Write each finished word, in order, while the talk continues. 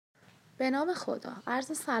به نام خدا،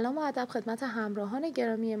 عرض سلام و ادب خدمت همراهان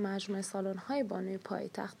گرامی مجموعه سالن‌های بانوی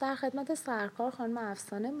پایتخت. در خدمت سرکار خانم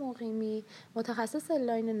افسانه مقیمی، متخصص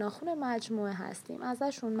لاین ناخن مجموعه هستیم.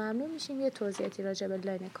 ازشون ممنون میشیم یه توضیحاتی راجع به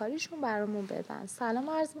لاین کاریشون برامون بدن. سلام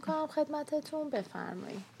عرض میکنم خدمتتون،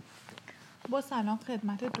 بفرمایید. با سلام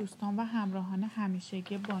خدمت دوستان و همراهان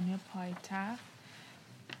همیشگی بانوی پایتخت.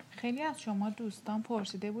 خیلی از شما دوستان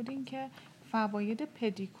پرسیده بودین که فواید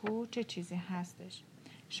پدیکور چه چیزی هستش.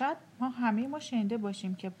 شاید ما شنیده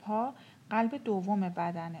باشیم که پا قلب دوم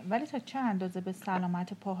بدنه، ولی تا چه اندازه به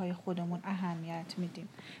سلامت پاهای خودمون اهمیت میدیم؟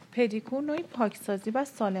 پدیکور نوعی پاکسازی و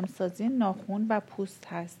سالمسازی ناخن و پوست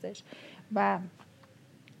هستش و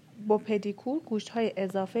با پدیکور گوشت‌های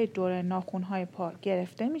اضافه دور ناخن‌های پا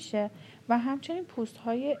گرفته میشه و همچنین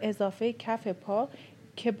پوست‌های اضافه کف پا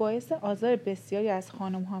که باعث آزار بسیاری از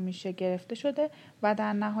خانم‌ها میشه گرفته شده و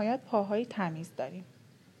در نهایت پاهای تمیز داریم.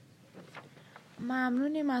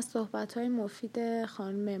 ممنونیم از صحبت‌های مفید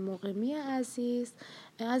خانم مقیمی عزیز.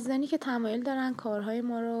 عزیزانی که تمایل دارن کارهای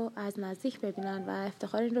ما رو از نزدیک ببینن و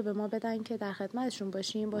افتخار این رو به ما بدن که در خدمتشون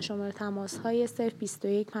باشیم، با شماره تماس‌های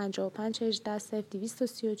 021 55 18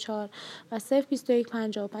 0234 و 021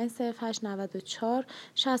 55 08 94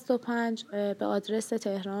 65 به آدرس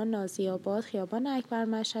تهران نازی‌آباد، خیابان اکبر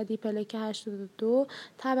مشهدی، پلک 82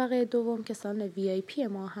 طبقه دوم که سالن VIP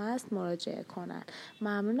ما هست مراجعه کنن.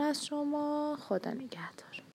 ممنون از شما. خدا نگهدار.